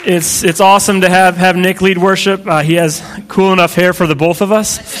It's awesome to have Nick lead worship. He has cool enough hair for the both of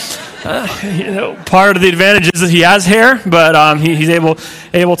us. Part of the advantage is that he has hair, but he's able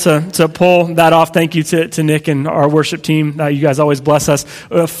to pull that off. Thank you to Nick and our worship team. You guys always bless us.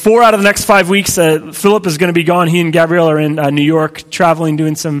 4 out of the next 5 weeks, Philip is going to be gone. He and Gabrielle are in New York, traveling,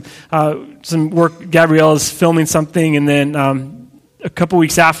 doing some work. Gabrielle is filming something, and then a couple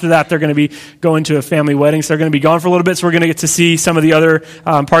weeks after that, they're going to be going to a family wedding, so they're going to be gone for a little bit, so we're going to get to see some of the other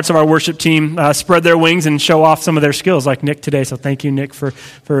parts of our worship team spread their wings and show off some of their skills, like Nick today. So thank you, Nick, for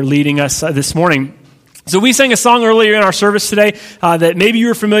leading us this morning. So we sang a song earlier in our service today that maybe you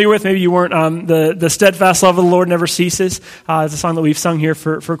were familiar with, maybe you weren't. The steadfast love of the Lord never ceases. It's a song that we've sung here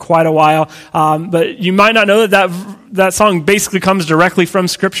for quite a while. But you might not know that song basically comes directly from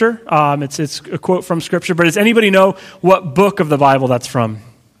Scripture. It's a quote from Scripture. But does anybody know what book of the Bible that's from?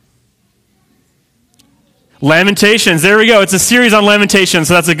 Lamentations. There we go. It's a series on Lamentations,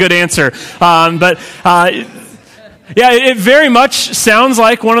 so that's a good answer. Yeah, it very much sounds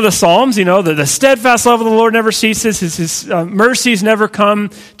like one of the Psalms, the steadfast love of the Lord never ceases, his mercies never come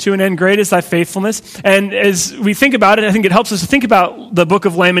to an end, great is thy faithfulness. And as we think about it, I think it helps us to think about the book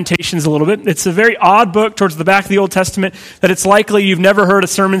of Lamentations a little bit. It's a very odd book towards the back of the Old Testament that it's likely you've never heard a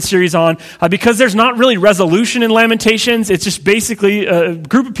sermon series on because there's not really resolution in Lamentations. It's just basically a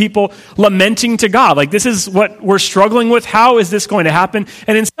group of people lamenting to God. Like, this is what we're struggling with. How is this going to happen?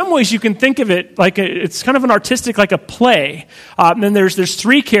 And in some ways, you can think of it like it's kind of an artistic, like a play. And there's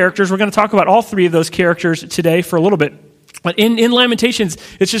 3 characters. We're going to talk about all 3 of those characters today for a little bit. But in Lamentations,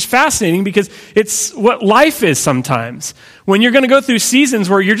 it's just fascinating because it's what life is sometimes. When you're going to go through seasons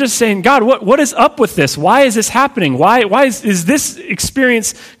where you're just saying, God, what is up with this? Why is this happening? Why is this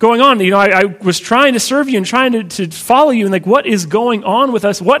experience going on? I was trying to serve you and trying to follow you, and like, what is going on with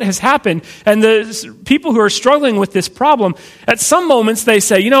us? What has happened? And the people who are struggling with this problem, at some moments they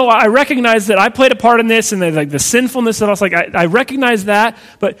say, I recognize that I played a part in this, and like the sinfulness that I was like, I recognize that,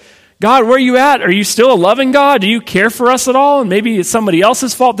 but God, where are you at? Are you still a loving God? Do you care for us at all? And maybe it's somebody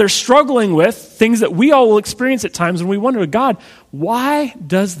else's fault. They're struggling with things that we all will experience at times, and we wonder, God, why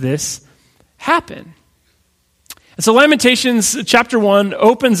does this happen? And so Lamentations chapter 1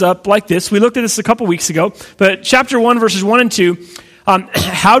 opens up like this. We looked at this a couple weeks ago, but chapter 1, verses 1 and 2,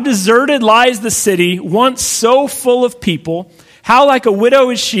 how deserted lies the city, once so full of people. How like a widow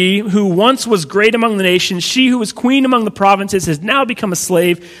is she who once was great among the nations. She who was queen among the provinces has now become a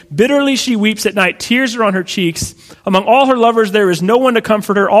slave. Bitterly she weeps at night. Tears are on her cheeks. Among all her lovers there is no one to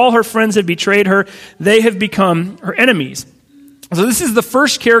comfort her. All her friends have betrayed her. They have become her enemies. So this is the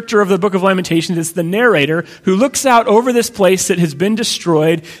first character of the book of Lamentations. It's the narrator who looks out over this place that has been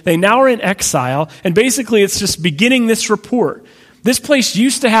destroyed. They now are in exile. And basically it's just beginning this report. This place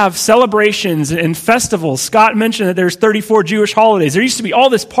used to have celebrations and festivals. Scott mentioned that there's 34 Jewish holidays. There used to be all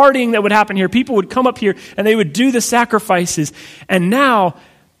this partying that would happen here. People would come up here and they would do the sacrifices. And now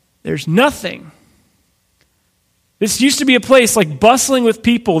there's nothing. This used to be a place like bustling with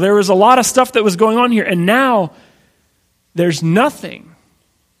people. There was a lot of stuff that was going on here. And now there's nothing.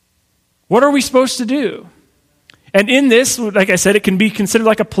 What are we supposed to do? And in this, like I said, it can be considered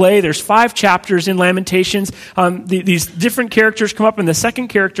like a play. There's 5 chapters in Lamentations. These different characters come up, and the second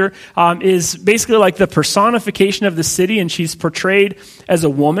character is basically like the personification of the city, and she's portrayed as a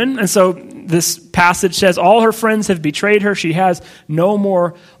woman. And so this passage says, all her friends have betrayed her. She has no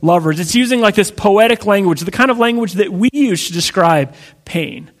more lovers. It's using like this poetic language, the kind of language that we use to describe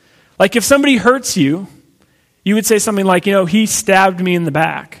pain. Like if somebody hurts you, you would say something like, he stabbed me in the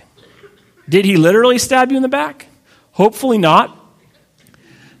back. Did he literally stab you in the back? Hopefully not.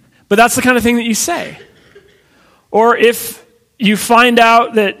 But that's the kind of thing that you say. Or if you find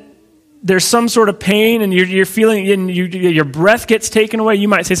out that there's some sort of pain and you're feeling, and your breath gets taken away, you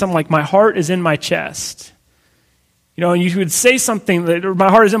might say something like, my heart is in my chest. And you would say something that, or my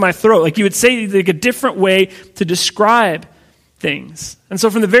heart is in my throat. Like you would say like a different way to describe things. And so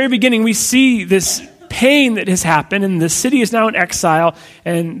from the very beginning, we see this pain that has happened, and the city is now in exile,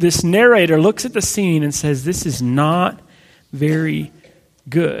 and this narrator looks at the scene and says, this is not very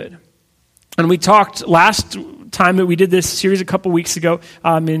good. And we talked last time that we did this series a couple weeks ago,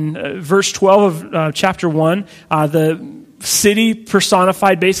 in verse 12 of chapter 1, the city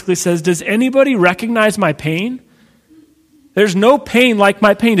personified basically says, does anybody recognize my pain? There's no pain like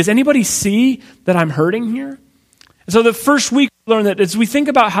my pain. Does anybody see that I'm hurting here? So the first week we learned that as we think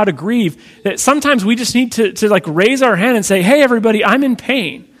about how to grieve, that sometimes we just need to like raise our hand and say, hey, everybody, I'm in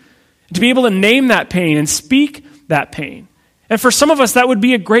pain. To be able to name that pain and speak that pain. And for some of us, that would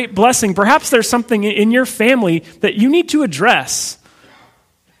be a great blessing. Perhaps there's something in your family that you need to address.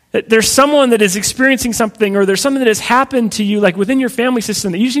 That there's someone that is experiencing something, or there's something that has happened to you, like within your family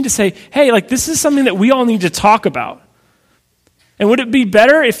system, that you just need to say, hey, like this is something that we all need to talk about. And would it be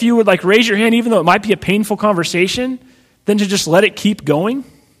better if you would like raise your hand, even though it might be a painful conversation, than to just let it keep going?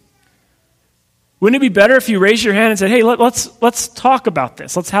 Wouldn't it be better if you raised your hand and said, hey, let's talk about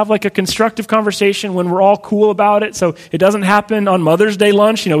this. Let's have like a constructive conversation when we're all cool about it, so it doesn't happen on Mother's Day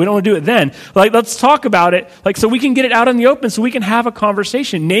lunch. We don't want to do it then. Like, let's talk about it, like, so we can get it out in the open, so we can have a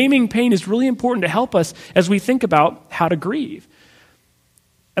conversation. Naming pain is really important to help us as we think about how to grieve.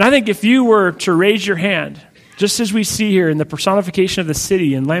 And I think if you were to raise your hand, just as we see here in the personification of the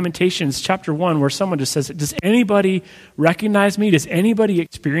city in Lamentations chapter 1, where someone just says, does anybody recognize me? Does anybody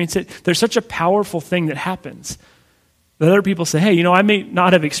experience it? There's such a powerful thing that happens. That other people say, hey, I may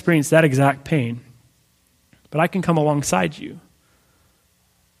not have experienced that exact pain, but I can come alongside you.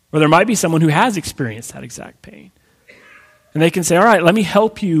 Or there might be someone who has experienced that exact pain. And they can say, all right, let me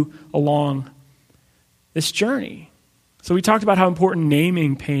help you along this journey. So we talked about how important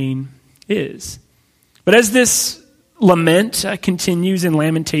naming pain is. But as this lament continues in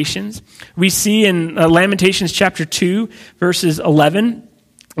Lamentations, we see in Lamentations chapter 2, verses 11,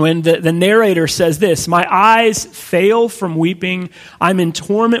 when the narrator says this, my eyes fail from weeping, I'm in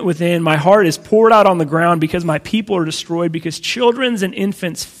torment within, my heart is poured out on the ground because my people are destroyed, because children and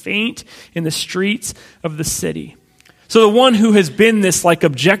infants faint in the streets of the city. So the one who has been this like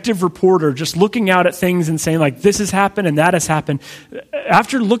objective reporter, just looking out at things and saying like this has happened and that has happened,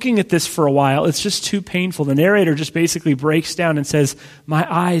 after looking at this for a while, it's just too painful. The narrator just basically breaks down and says, my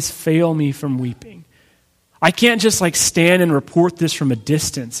eyes fail me from weeping. I can't just like stand and report this from a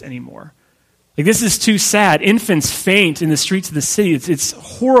distance anymore. Like, this is too sad. Infants faint in the streets of the city. It's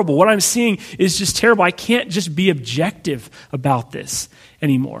horrible. What I'm seeing is just terrible. I can't just be objective about this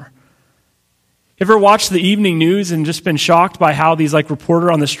anymore. Ever watched the evening news and just been shocked by how these like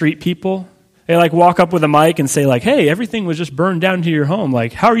reporter on the street people, they like walk up with a mic and say like, hey, everything was just burned down to your home.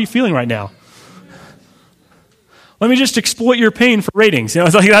 Like, how are you feeling right now? Let me just exploit your pain for ratings.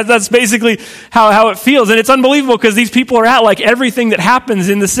 It's like that's basically how it feels. And it's unbelievable because these people are at like everything that happens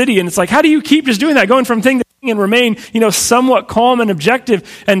in the city. And it's like, how do you keep just doing that, going from thing to thing and remain, somewhat calm and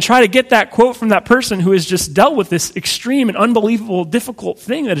objective and try to get that quote from that person who has just dealt with this extreme and unbelievable, difficult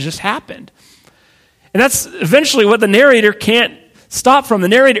thing that has just happened. And that's eventually what the narrator can't stop from. The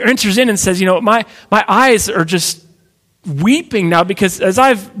narrator enters in and says, my eyes are just weeping now because as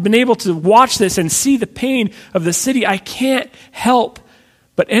I've been able to watch this and see the pain of the city, I can't help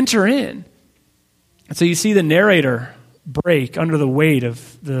but enter in. And so you see the narrator break under the weight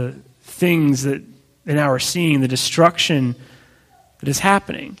of the things that in our seeing, the destruction that is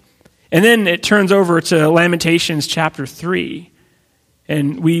happening. And then it turns over to Lamentations chapter 3.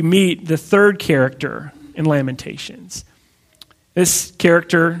 And we meet the third character in Lamentations. This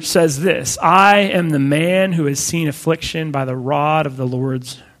character says this, I am the man who has seen affliction by the rod of the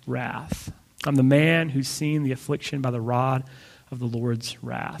Lord's wrath. I'm the man who's seen the affliction by the rod of the Lord's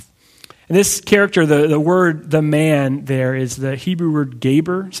wrath. And this character, the word, the man there is the Hebrew word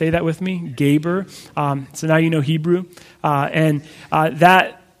gaber. Say that with me, gaber. So now you know Hebrew.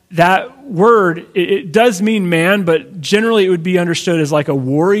 That word, it does mean man, but generally it would be understood as like a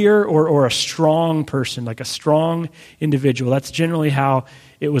warrior or a strong person, like a strong individual. That's generally how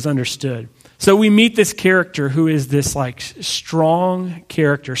it was understood. So we meet this character who is this like strong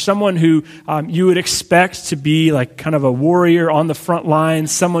character, someone who you would expect to be like kind of a warrior on the front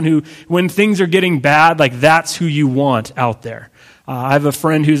lines, someone who, when things are getting bad, like that's who you want out there. I have a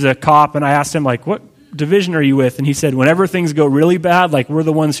friend who's a cop, and I asked him like, what division are you with? And he said, whenever things go really bad, like we're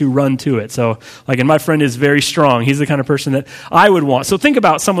the ones who run to it. So and my friend is very strong. He's the kind of person that I would want. So think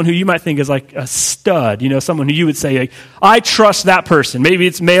about someone who you might think is like a stud, someone who you would say, like, I trust that person. Maybe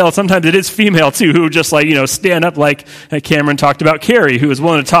it's male. Sometimes it is female too, who just stand up like Cameron talked about Carrie, who was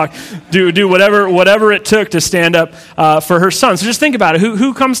willing to do whatever it took to stand up for her son. So just think about it.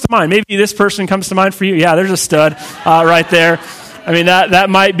 Who comes to mind? Maybe this person comes to mind for you. Yeah, there's a stud right there. I mean, that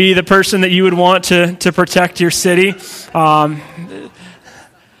might be the person that you would want to protect your city. Then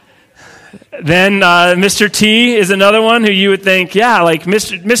Mr. T is another one who you would think, yeah, like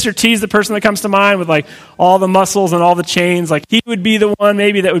Mr. T is the person that comes to mind with like all the muscles and all the chains. Like he would be the one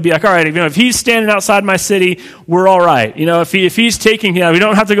maybe that would be like, all right, if he's standing outside my city, we're all right. If he's taking, we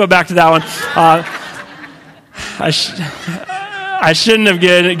don't have to go back to that one. I shouldn't have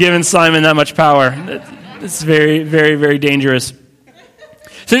given Simon that much power. It's very, very, very dangerous.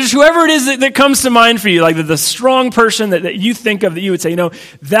 So just whoever it is that comes to mind for you, like the strong person that you think of, that you would say,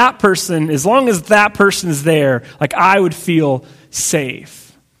 that person, as long as that person is there, like I would feel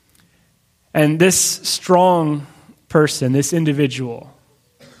safe. And this strong person, this individual,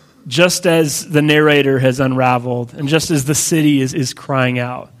 just as the narrator has unraveled, and just as the city is crying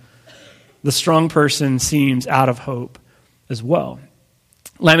out, the strong person seems out of hope as well.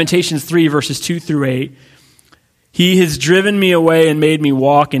 Lamentations 3, verses 2 through 8. He has driven me away and made me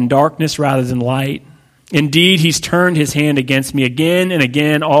walk in darkness rather than light. Indeed, he's turned his hand against me again and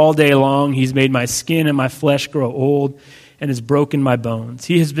again all day long. He's made my skin and my flesh grow old and has broken my bones.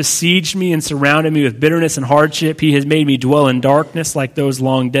 He has besieged me and surrounded me with bitterness and hardship. He has made me dwell in darkness like those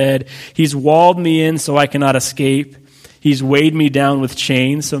long dead. He's walled me in so I cannot escape. He's weighed me down with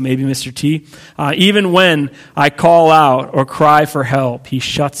chains, so maybe Mr. T. Even when I call out or cry for help, he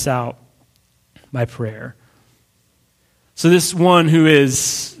shuts out my prayer. So this one who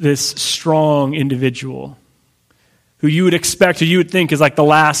is this strong individual, who you would expect, who you would think is like the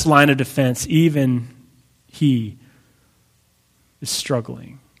last line of defense, even he is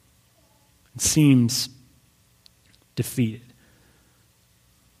struggling and seems defeated.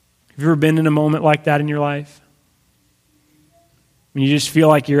 Have you ever been in a moment like that in your life? When you just feel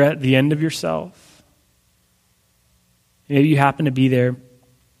like you're at the end of yourself? Maybe you happen to be there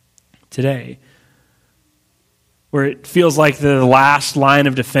today, where it feels like the last line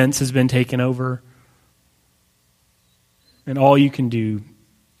of defense has been taken over, and all you can do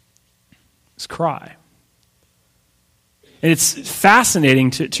is cry. And it's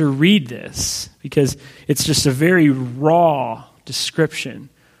fascinating to read this, because it's just a very raw description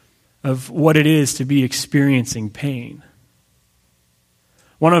of what it is to be experiencing pain.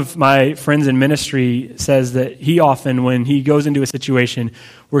 One of my friends in ministry says that he often, when he goes into a situation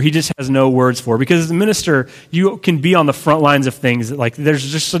where he just has no words for, because as a minister, you can be on the front lines of things that like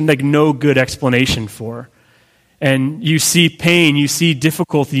there's just like no good explanation for. And you see pain, you see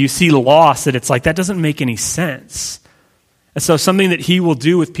difficulty, you see loss, that it's like that doesn't make any sense. And so something that he will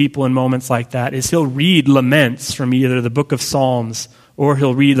do with people in moments like that is he'll read laments from either the book of Psalms or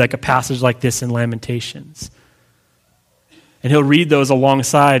he'll read like a passage like this in Lamentations. And he'll read those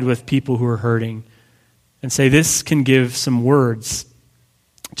alongside with people who are hurting and say, this can give some words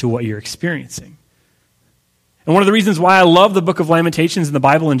to what you're experiencing. And one of the reasons why I love the book of Lamentations and the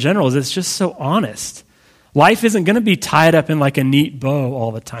Bible in general is it's just so honest. Life isn't going to be tied up in like a neat bow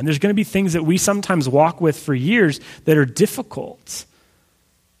all the time. There's going to be things that we sometimes walk with for years that are difficult.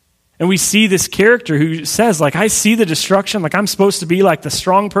 And we see this character who says, like, I see the destruction, like I'm supposed to be like the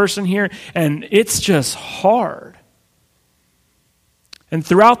strong person here, and it's just hard. And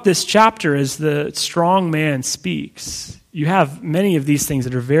throughout this chapter, as the strong man speaks, you have many of these things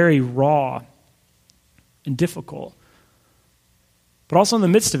that are very raw and difficult. But also in the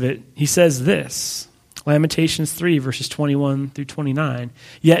midst of it, he says this, Lamentations 3, verses 21 through 29.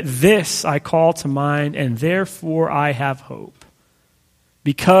 Yet this I call to mind, and therefore I have hope.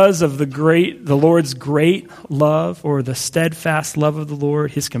 Because of the Lord's great love, or the steadfast love of the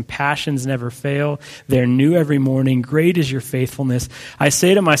Lord, his compassions never fail. They're new every morning. Great is your faithfulness. I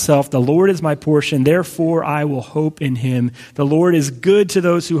say to myself, the Lord is my portion, therefore I will hope in him. The Lord is good to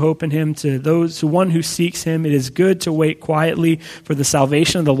those who hope in him, to one who seeks him. It is good to wait quietly for the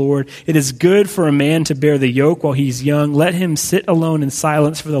salvation of the Lord. It is good for a man to bear the yoke while he's young. Let him sit alone in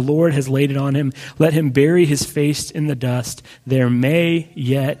silence, for the Lord has laid it on him. Let him bury his face in the dust. There may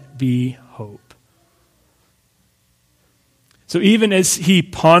yet be hope. So even as he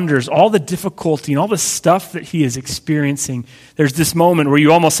ponders all the difficulty and all the stuff that he is experiencing, there's this moment where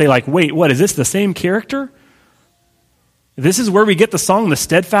you almost say like, wait, what, is this the same character? This is where we get the song, The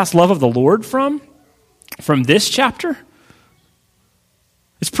Steadfast Love of the Lord from this chapter?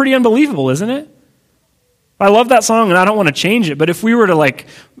 It's pretty unbelievable, isn't it? I love that song and I don't want to change it, but if we were to like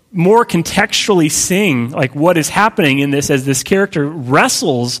more contextually sing like what is happening in this as this character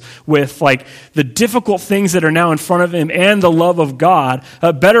wrestles with like the difficult things that are now in front of him and the love of God,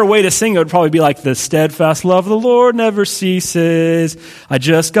 a better way to sing it would probably be like, the steadfast love of the Lord never ceases. I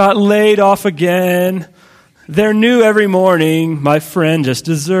just got laid off again. They're new every morning. My friend just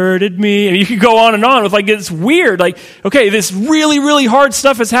deserted me. And you could go on and on with like, it's weird. Like, okay, this really, really hard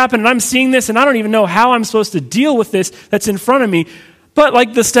stuff has happened and I'm seeing this and I don't even know how I'm supposed to deal with this that's in front of me. But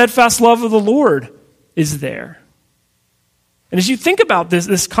like the steadfast love of the Lord is there. And as you think about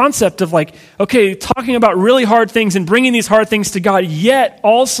this concept of like, okay, talking about really hard things and bringing these hard things to God, yet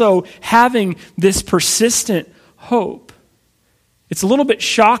also having this persistent hope, it's a little bit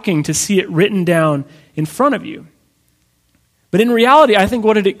shocking to see it written down in front of you. But in reality, I think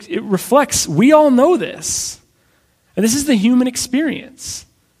what it reflects, we all know this. And this is the human experience.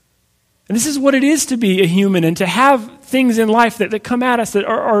 And this is what it is to be a human and to have things in life that come at us that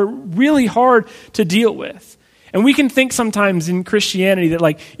are really hard to deal with. And we can think sometimes in Christianity that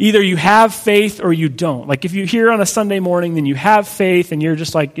like either you have faith or you don't. Like if you're here on a Sunday morning, then you have faith and you're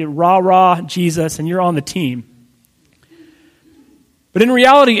just like rah, rah, Jesus, and you're on the team. But in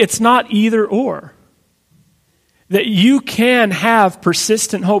reality, it's not either or. That you can have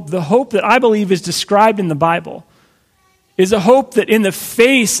persistent hope. The hope that I believe is described in the Bible is a hope that in the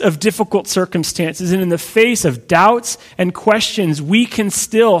face of difficult circumstances and in the face of doubts and questions, we can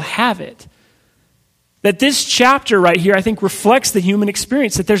still have it. That this chapter right here, I think, reflects the human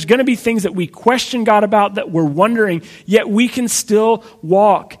experience, that there's going to be things that we question God about, that we're wondering, yet we can still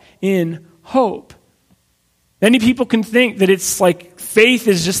walk in hope. Many people can think that it's like faith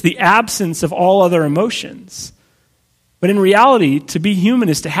is just the absence of all other emotions. But in reality, to be human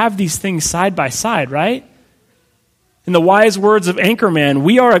is to have these things side by side, right? In the wise words of Anchorman,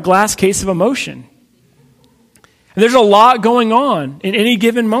 we are a glass case of emotion. And there's a lot going on in any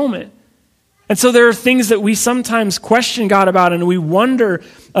given moment. And so there are things that we sometimes question God about and we wonder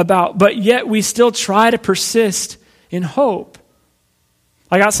about, but yet we still try to persist in hope.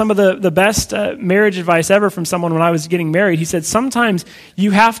 I got some of the best marriage advice ever from someone when I was getting married. He said, sometimes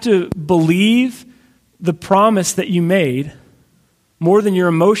you have to believe the promise that you made more than your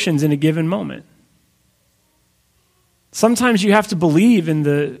emotions in a given moment. Sometimes you have to believe in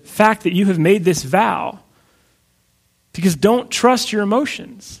the fact that you have made this vow, because don't trust your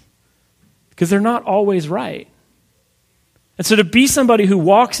emotions, because they're not always right. And so to be somebody who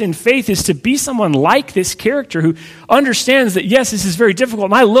walks in faith is to be someone like this character who understands that, yes, this is very difficult.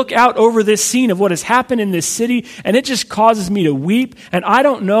 And I look out over this scene of what has happened in this city, and it just causes me to weep. And I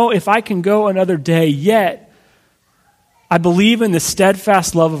don't know if I can go another day, yet I believe in the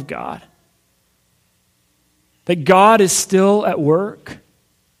steadfast love of God. That God is still at work.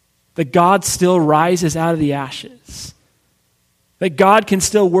 That God still rises out of the ashes. That God can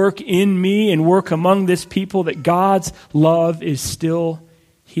still work in me and work among this people, that God's love is still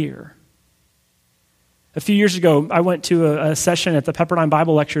here. A few years ago, I went to a session at the Pepperdine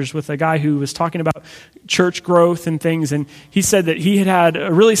Bible Lectures with a guy who was talking about church growth and things, and he said that he had had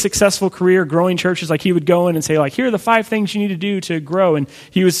a really successful career growing churches. Like he would go in and say, like, here are the 5 things you need to do to grow, and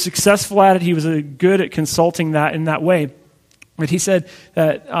he was successful at it. He was good at consulting that in that way. But he said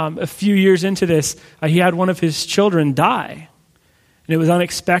that a few years into this, he had one of his children die. And it was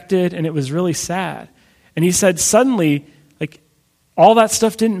unexpected, and it was really sad. And he said suddenly, like, all that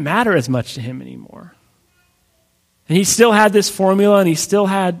stuff didn't matter as much to him anymore. And he still had this formula, and he still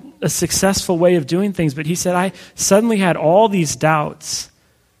had a successful way of doing things. But he said, I suddenly had all these doubts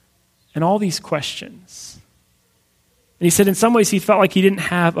and all these questions. And he said in some ways he felt like he didn't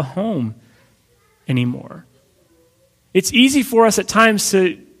have a home anymore. It's easy for us at times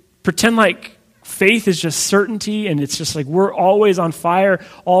to pretend like faith is just certainty, and it's just like we're always on fire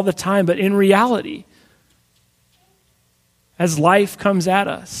all the time. But in reality, as life comes at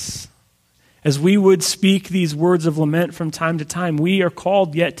us, as we would speak these words of lament from time to time, we are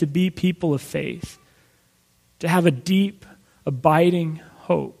called yet to be people of faith, to have a deep, abiding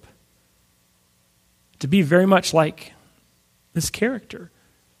hope, to be very much like this character.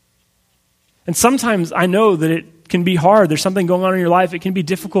 And sometimes I know that it can be hard. There's something going on in your life. It can be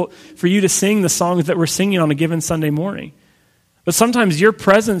difficult for you to sing the songs that we're singing on a given Sunday morning. But sometimes your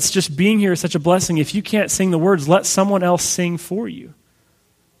presence, just being here, is such a blessing. If you can't sing the words, let someone else sing for you.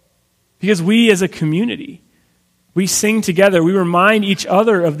 Because we as a community, we sing together. We remind each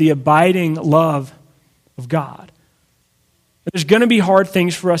other of the abiding love of God. There's going to be hard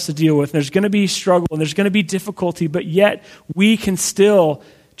things for us to deal with. There's going to be struggle, and there's going to be difficulty, but yet we can still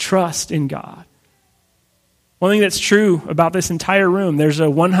trust in God. One thing that's true about this entire room, there's a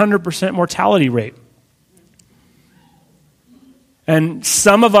 100% mortality rate. And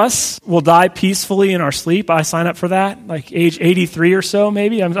some of us will die peacefully in our sleep. I sign up for that, like age 83 or so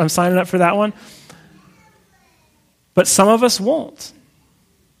maybe. I'm signing up for that one. But some of us won't.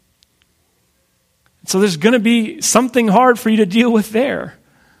 So there's going to be something hard for you to deal with there.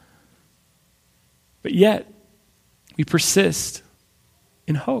 But yet, we persist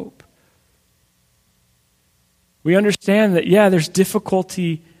in hope. We understand that, there's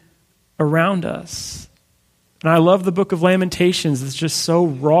difficulty around us. And I love the book of Lamentations. It's just so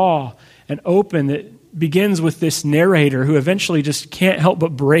raw and open. It begins with this narrator who eventually just can't help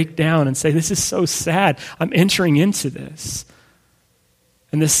but break down and say, this is so sad. I'm entering into this.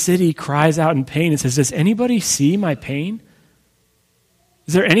 And the city cries out in pain and says, does anybody see my pain?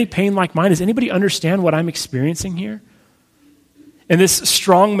 Is there any pain like mine? Does anybody understand what I'm experiencing here? And this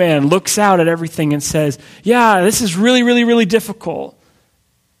strong man looks out at everything and says, this is really, really, really difficult.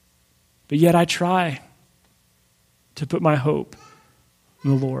 But yet I try to put my hope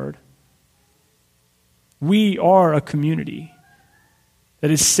in the Lord. We are a community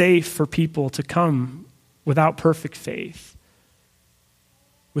that is safe for people to come without perfect faith,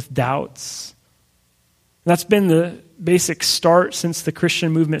 with doubts. That's been the basic start since the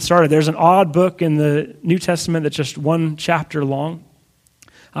Christian movement started. There's an odd book in the New Testament that's just one chapter long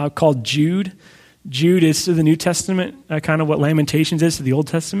called Jude. Jude is to the New Testament kind of what Lamentations is to the Old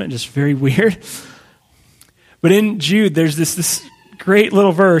Testament, just very weird. But in Jude, there's this great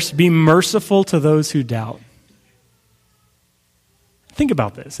little verse, be merciful to those who doubt. Think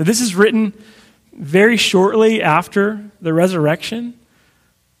about this. So this is written very shortly after the resurrection.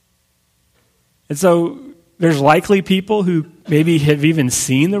 And so there's likely people who maybe have even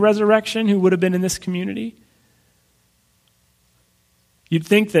seen the resurrection who would have been in this community. You'd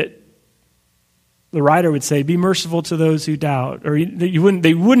think that the writer would say, be merciful to those who doubt. Or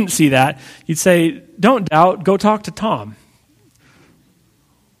they wouldn't see that. You'd say, don't doubt, go talk to Tom.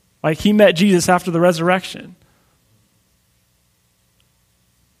 Like he met Jesus after the resurrection.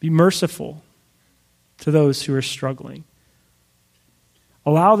 Be merciful to those who are struggling.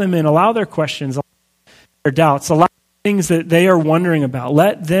 Allow them in, allow their questions, allow their doubts, allow things that they are wondering about.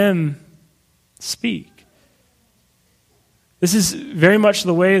 Let them speak. This is very much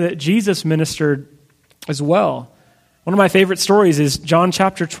the way that Jesus ministered as well. One of my favorite stories is John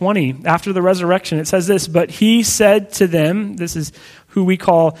chapter 20. After the resurrection, it says this, but he said to them, this is who we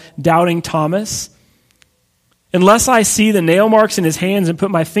call doubting Thomas, unless I see the nail marks in his hands and put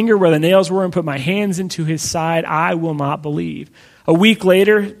my finger where the nails were and put my hands into his side, I will not believe. A week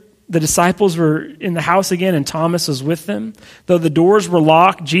later, the disciples were in the house again and Thomas was with them. Though the doors were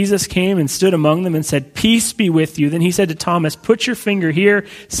locked, Jesus came and stood among them and said, peace be with you. Then he said to Thomas, put your finger here,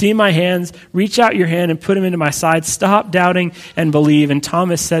 see my hands, reach out your hand and put them into my side. Stop doubting and believe. And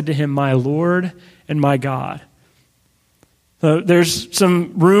Thomas said to him, my Lord and my God. So there's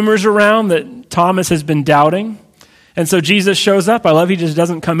some rumors around that Thomas has been doubting. And so Jesus shows up. I love he just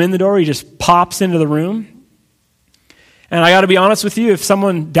doesn't come in the door. He just pops into the room. And I got to be honest with you, if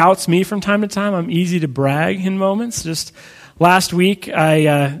someone doubts me from time to time, I'm easy to brag in moments. Just last week,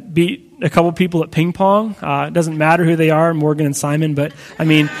 I beat a couple people at ping pong. It doesn't matter who they are, Morgan and Simon, but I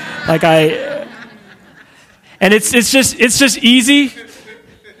mean, and it's just easy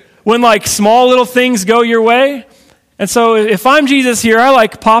when like small little things go your way. And so if I'm Jesus here, I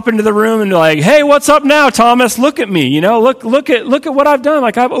like pop into the room and like, hey, what's up now, Thomas? Look at me, look at what I've done.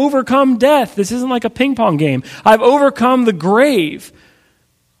 Like I've overcome death. This isn't like a ping pong game. I've overcome the grave.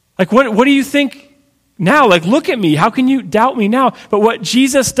 Like what do you think now? Like look at me. How can you doubt me now? But what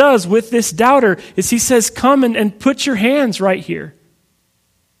Jesus does with this doubter is he says, come and put your hands right here.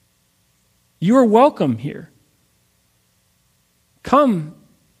 You are welcome here. Come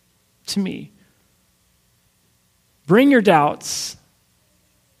to me. Bring your doubts.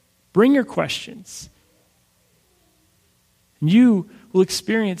 Bring your questions. And you will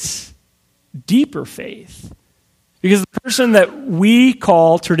experience deeper faith. Because the person that we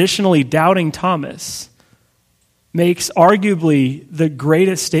call traditionally doubting Thomas makes arguably the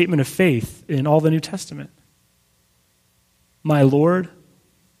greatest statement of faith in all the New Testament. My Lord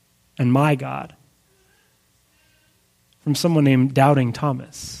and my God. From someone named Doubting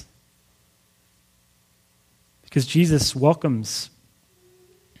Thomas. Because Jesus welcomes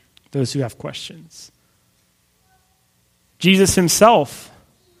those who have questions. Jesus himself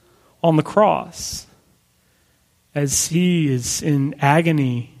on the cross, as he is in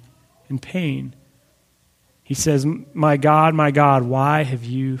agony and pain, he says, my God, why have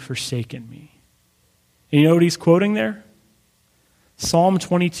you forsaken me? And you know what he's quoting there? Psalm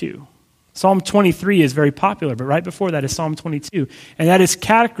 22. Psalm 23 is very popular, but right before that is Psalm 22. And that is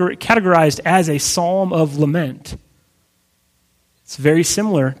categorized as a psalm of lament. It's very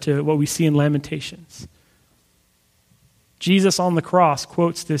similar to what we see in Lamentations. Jesus on the cross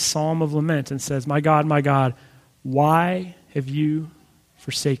quotes this psalm of lament and says, my God, why have you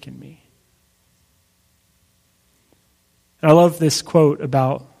forsaken me? And I love this quote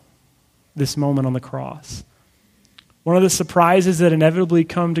about this moment on the cross. One of the surprises that inevitably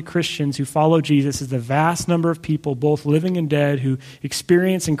come to Christians who follow Jesus is the vast number of people, both living and dead, who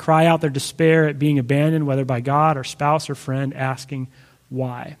experience and cry out their despair at being abandoned, whether by God or spouse or friend, asking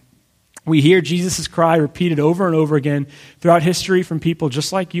why. We hear Jesus' cry repeated over and over again throughout history from people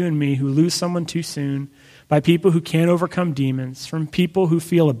just like you and me who lose someone too soon, by people who can't overcome demons, from people who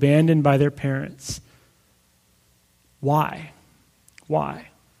feel abandoned by their parents. Why? Why?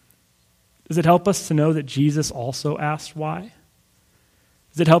 Does it help us to know that Jesus also asked why?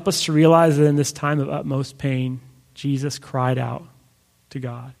 Does it help us to realize that in this time of utmost pain, Jesus cried out to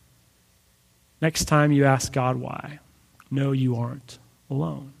God? Next time you ask God why, know you aren't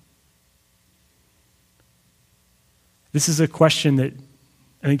alone. This is a question that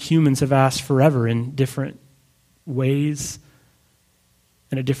I think humans have asked forever in different ways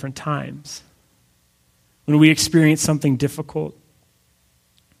and at different times. When we experience something difficult,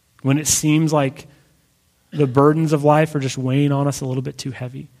 when it seems like the burdens of life are just weighing on us a little bit too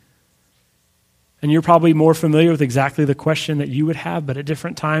heavy. And you're probably more familiar with exactly the question that you would have, but at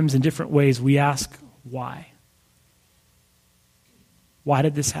different times, in different ways, we ask, why? Why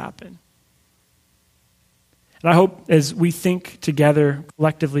did this happen? And I hope as we think together,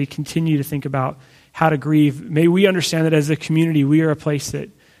 collectively, continue to think about how to grieve, may we understand that as a community, we are a place that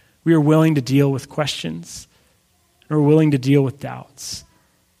we are willing to deal with questions, and we're willing to deal with doubts.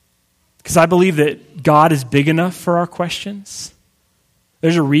 Because I believe that God is big enough for our questions.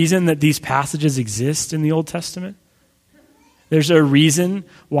 There's a reason that these passages exist in the Old Testament. There's a reason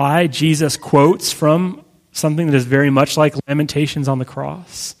why Jesus quotes from something that is very much like Lamentations on the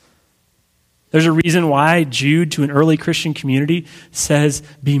cross. There's a reason why Jude, to an early Christian community, says,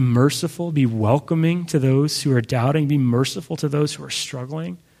 be merciful, be welcoming to those who are doubting, be merciful to those who are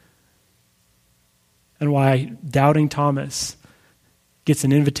struggling. And why doubting Thomas gets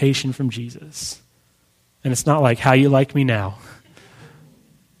an invitation from Jesus. And it's not like, how you like me now?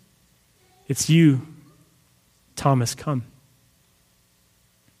 It's you, Thomas, come.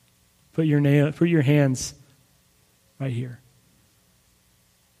 Put your hands right here.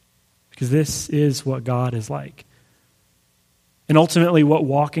 Because this is what God is like. And ultimately what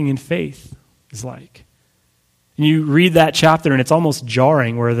walking in faith is like. And you read that chapter and it's almost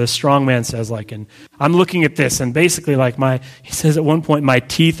jarring where the strong man says and I'm looking at this and basically he says at one point, my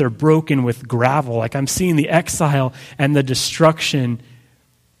teeth are broken with gravel. I'm seeing the exile and the destruction,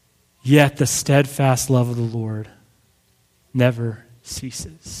 yet the steadfast love of the Lord never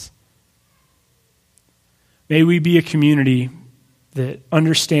ceases. May we be a community that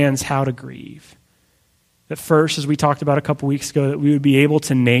understands how to grieve. That first, as we talked about a couple weeks ago, that we would be able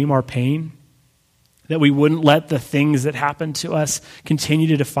to name our pain, that we wouldn't let the things that happen to us continue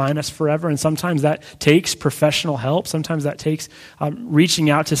to define us forever. And sometimes that takes professional help. Sometimes that takes reaching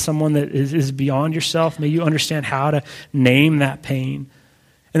out to someone that is beyond yourself. May you understand how to name that pain.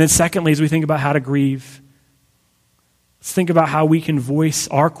 And then secondly, as we think about how to grieve, let's think about how we can voice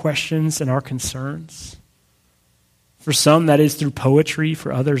our questions and our concerns. For some, that is through poetry.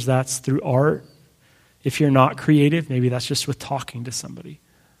 For others, that's through art. If you're not creative, maybe that's just with talking to somebody.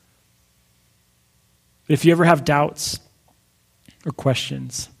 But if you ever have doubts or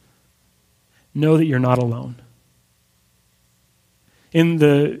questions, know that you're not alone. In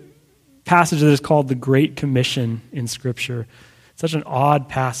the passage that is called the Great Commission in Scripture, such an odd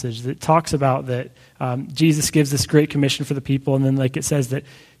passage that talks about that Jesus gives this Great Commission for the people, and then it says that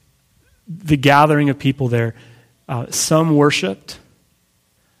the gathering of people there, some worshiped,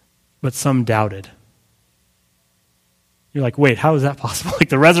 but some doubted. You're like, wait, how is that possible?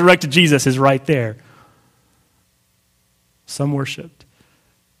 The resurrected Jesus is right there. Some worshiped,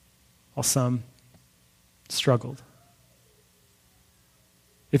 while some struggled.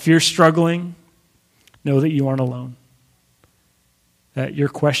 If you're struggling, know that you aren't alone. That your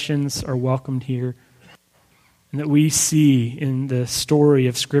questions are welcomed here. And that we see in the story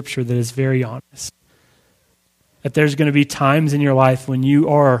of Scripture that is very honest. That there's going to be times in your life when you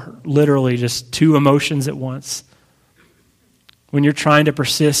are literally just two emotions at once. When you're trying to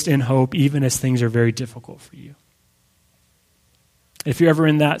persist in hope even as things are very difficult for you. If you're ever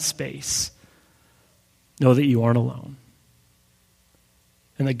in that space, know that you aren't alone.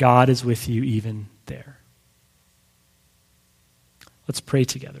 And that God is with you even there. Let's pray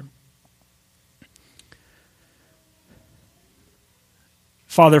together.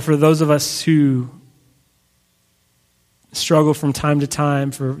 Father, for those of us who struggle from time to time,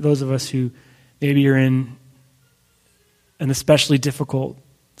 for those of us who maybe are in an especially difficult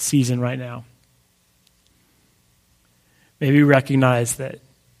season right now, maybe we recognize that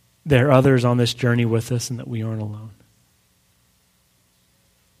there are others on this journey with us and that we aren't alone.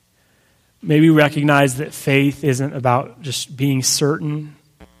 Maybe we recognize that faith isn't about just being certain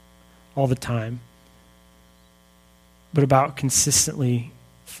all the time, but about consistently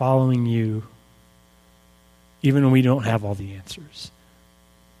following you even when we don't have all the answers.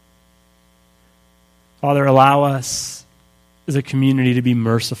 Father, allow us as a community to be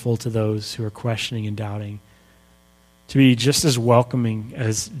merciful to those who are questioning and doubting, to be just as welcoming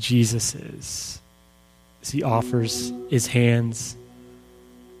as Jesus is, as he offers his hands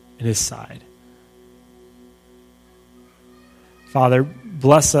and his side. Father,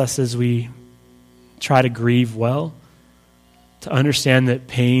 bless us as we try to grieve well, to understand that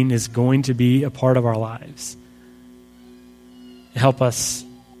pain is going to be a part of our lives. Help us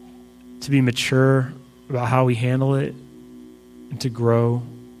to be mature about how we handle it and to grow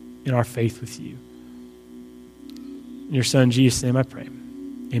in our faith with you. In your Son, Jesus' name I pray.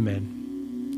 Amen.